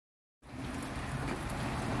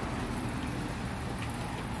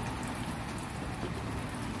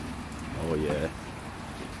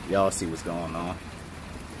Y'all see what's going on.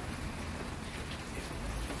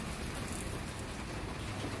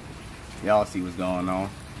 Y'all see what's going on.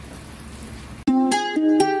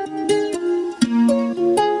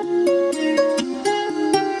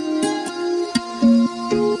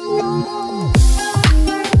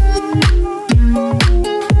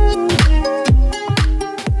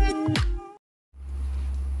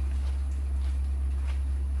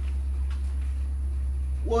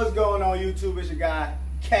 What's going on, YouTube? It's your guy,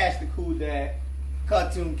 Kash the Kool Dad,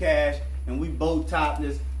 Cartoon Kash, and we both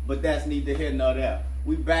topless, but that's neither here nor there.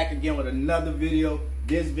 We back again with another video.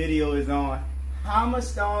 This video is on I'm a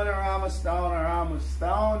stoner, I'm a stoner, I'm a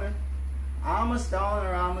stoner. I'm a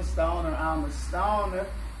stoner, I'm a stoner, I'm a stoner.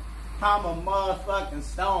 I'm a motherfucking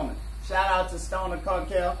stoner. Shout out to Stoner Car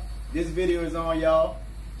Care. This video is on, y'all.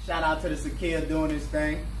 Shout out to the Sakia doing his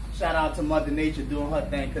thing. Shout out to Mother Nature doing her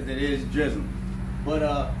thing, because it is drizzling. But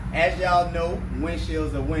as y'all know,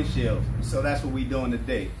 windshields are windshields. So that's what we doing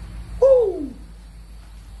today. Woo!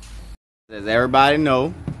 As everybody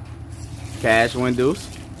know, Kash windows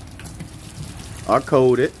are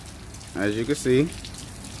coated, as you can see.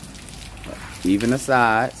 Even the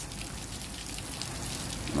sides.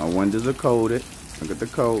 My windows are coated. Look at the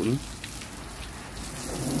coating.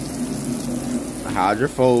 The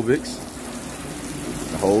hydrophobics.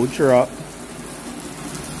 The whole truck.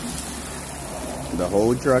 The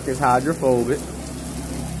whole truck is hydrophobic.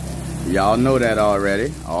 Y'all know that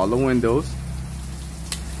already. All the windows.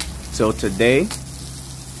 So today,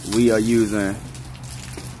 we are using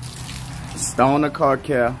Stoner Car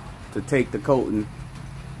Care to take the coating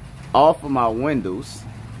off of my windows.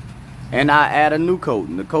 And I add a new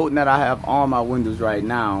coating. The coating that I have on my windows right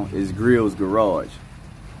now is Grill's Garage.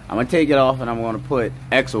 I'm going to take it off and I'm going to put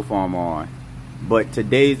Exofoam on. But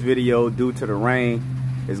today's video, due to the rain,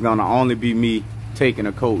 is going to only be me taking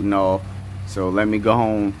a coating off. So let me go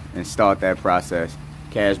home and start that process.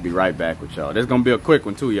 Kash be right back with y'all. This is gonna be a quick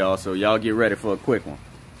one too, y'all, so y'all get ready for a quick one.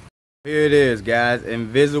 Here it is, guys.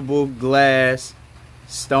 Invisible glass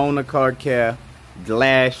Stoner Car Care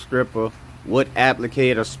glass stripper with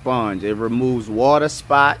applicator sponge. It removes water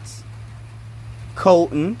spots,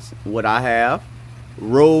 coatings, what I have,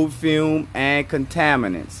 road fume, and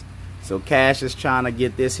contaminants. So Kash is trying to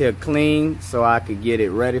get this here clean so I could get it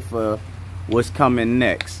ready for what's coming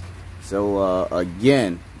next. So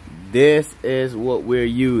again, this is what we're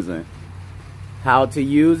using. How to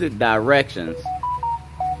use it, directions.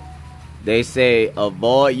 They say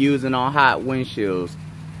avoid using on hot windshields,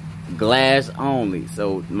 glass only.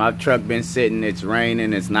 So my truck been sitting, it's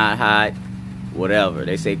raining, it's not hot, whatever.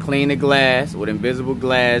 They say clean the glass with invisible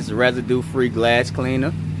glass, residue free glass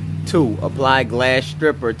cleaner. 2, apply glass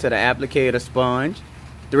stripper to the applicator sponge.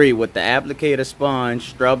 3, with the applicator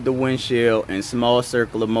sponge, scrub the windshield in small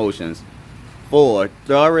circular motions. 4,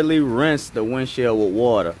 thoroughly rinse the windshield with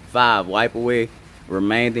water. 5, wipe away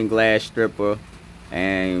remaining glass stripper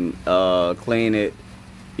and clean it,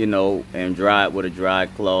 you know, and dry it with a dry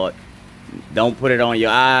cloth. Don't put it on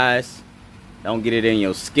your eyes. Don't get it in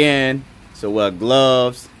your skin. So wear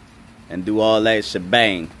gloves and do all that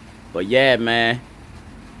shebang. But yeah, man,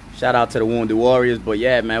 shout out to the Wounded Warriors. But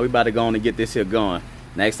yeah, man, we about to go on and get this here going.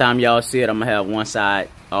 Next time y'all see it, I'm gonna have one side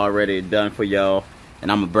already done for y'all,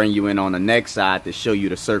 and I'm gonna bring you in on the next side to show you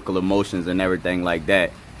the circular motions and everything like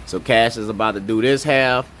that. So Kash is about to do this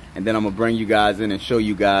half, and then I'm gonna bring you guys in and show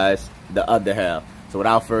you guys the other half. So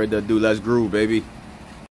without further ado, let's groove, baby.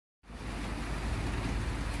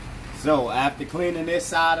 So after cleaning this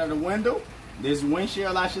side of the window, this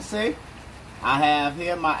windshield I should say, I have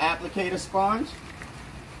here my applicator sponge.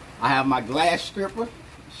 I have my glass stripper.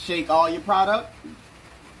 Shake all your product.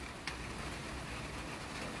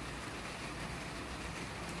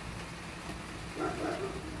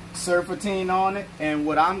 Surfatine on it, and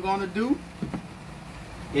what I'm gonna do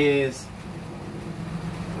is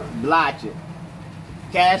blotch it.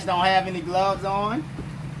 Kash don't have any gloves on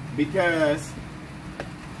because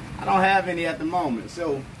I don't have any at the moment,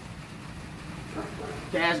 so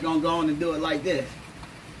Kash gonna go on and do it like this.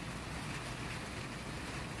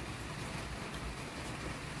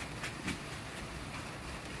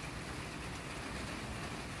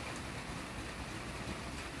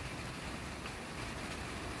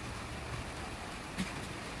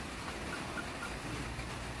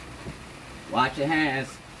 Watch your hands.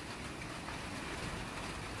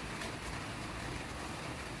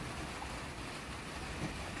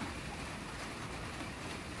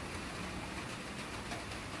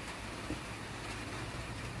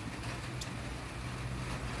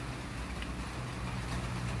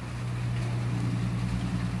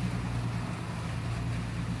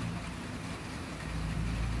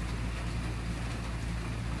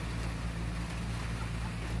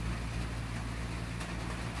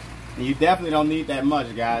 And you definitely don't need that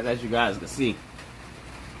much, guys, as you guys can see.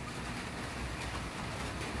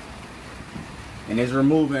 And it's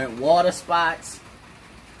removing water spots,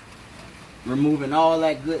 removing all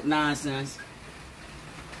that good nonsense.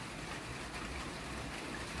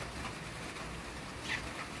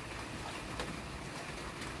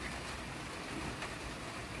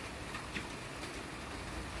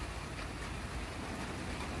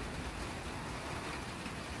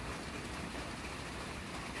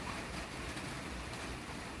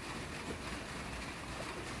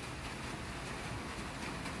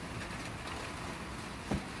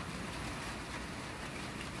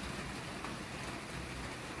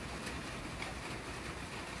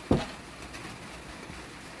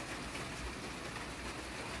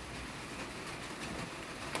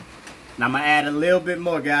 Now I'm gonna add a little bit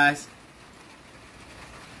more, guys.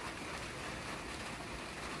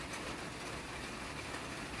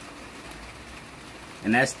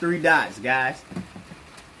 And that's 3 dots, guys.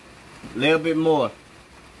 A little bit more.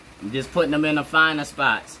 I'm just putting them in the finer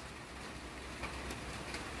spots.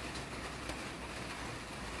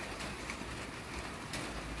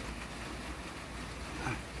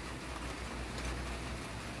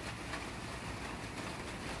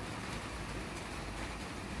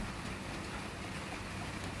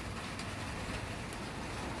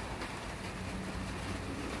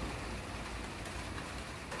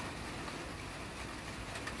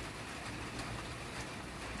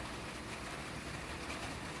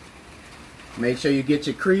 Make sure you get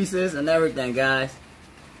your creases and everything, guys.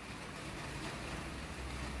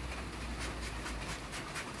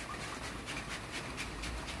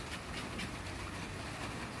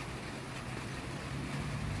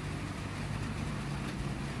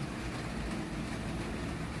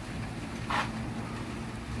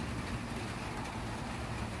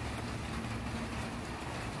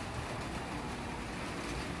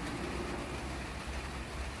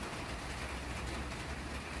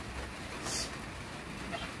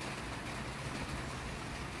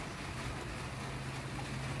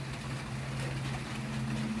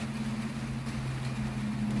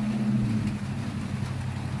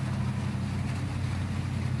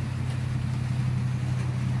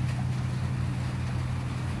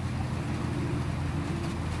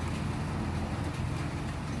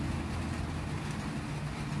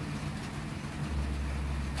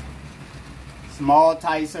 Small,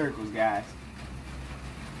 tight circles, guys.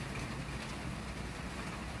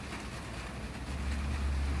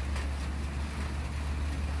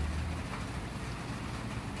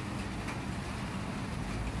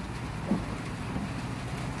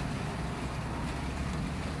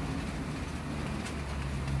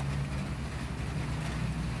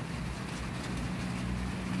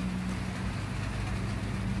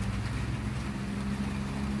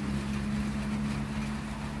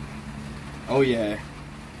 Oh yeah.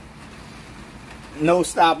 No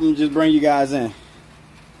stopping, just bring you guys in.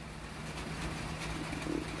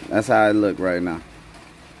 That's how it look right now.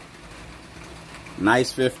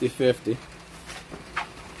 Nice 50-50.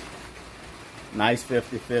 Nice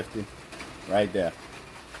 50-50 right there.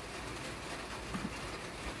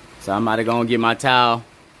 So I'm about to go and get my towel,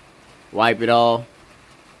 wipe it all,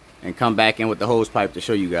 and come back in with the hose pipe to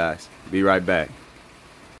show you guys. Be right back.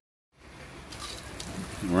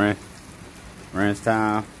 Rinse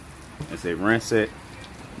time. I say rinse it.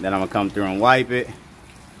 Then I'm gonna come through and wipe it.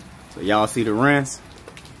 So y'all see the rinse.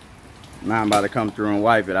 Now I'm about to come through and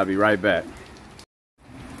wipe it. I'll be right back.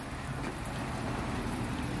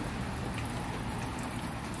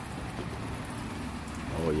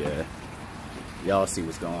 Oh yeah. Y'all see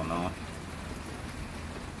what's going on.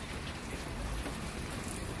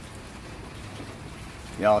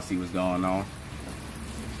 Y'all see what's going on.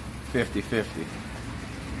 50-50.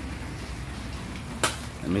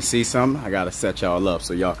 Let me see something. I gotta set y'all up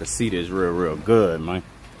so y'all can see this real good, man.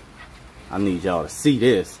 I need y'all to see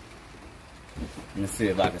this. Let me see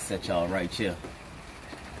if I can set y'all right here.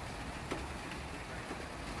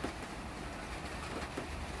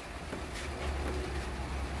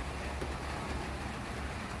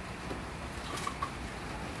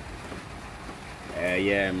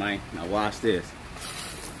 Yeah, man. Now watch this.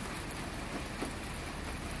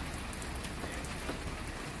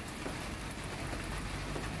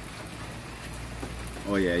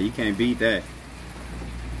 Oh yeah, you can't beat that.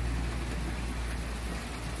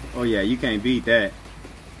 Oh yeah, you can't beat that.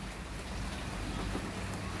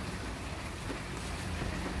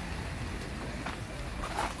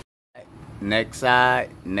 Next side,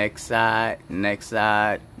 next side, next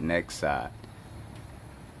side, next side.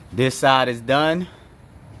 This side is done.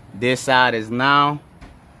 This side is now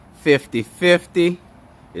 50-50.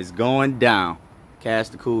 It's going down. Kash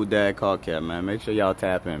the Kool Dad Car Care, man. Make sure y'all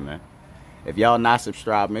tap in, man. If y'all not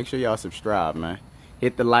subscribed, make sure y'all subscribe, man.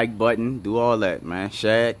 Hit the like button, do all that, man.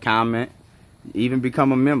 Share it, comment, even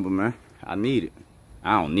become a member, man. I need it.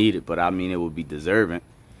 I don't need it, but I mean it would be deserving.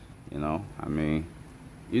 You know, I mean,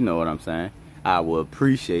 you know what I'm saying. I will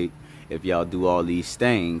appreciate if y'all do all these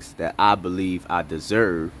things that I believe I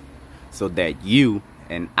deserve, so that you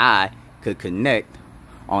and I could connect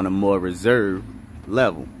on a more reserved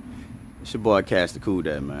level. It's your boy Kash the Kool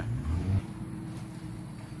Dad, man.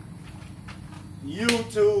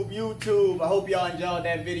 YouTube, I hope y'all enjoyed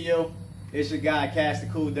that video. It's your guy Kash the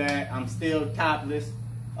Kool Dad. I'm still topless.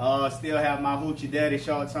 Still have my hoochie daddy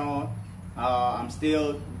shorts on. I'm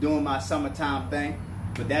still doing my summertime thing,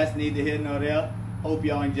 but that's neither here nor there. Hope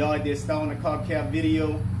y'all enjoyed this Stoner Car Care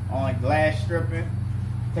video on glass stripping,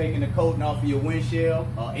 taking the coating off of your windshield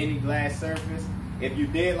or any glass surface. If you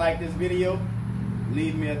did like this video,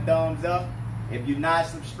 leave me a thumbs up. If you're not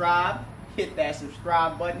subscribed, hit that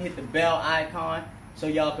subscribe button, hit the bell icon so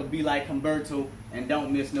y'all can be like Humberto and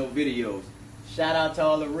don't miss no videos. Shout out to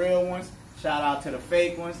all the real ones, shout out to the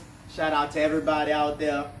fake ones, shout out to everybody out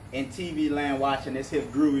there in TV land watching this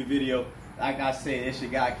hip groovy video. Like I said, it's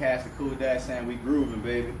your guy Kash the Kool Dad saying we grooving,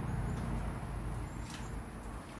 baby.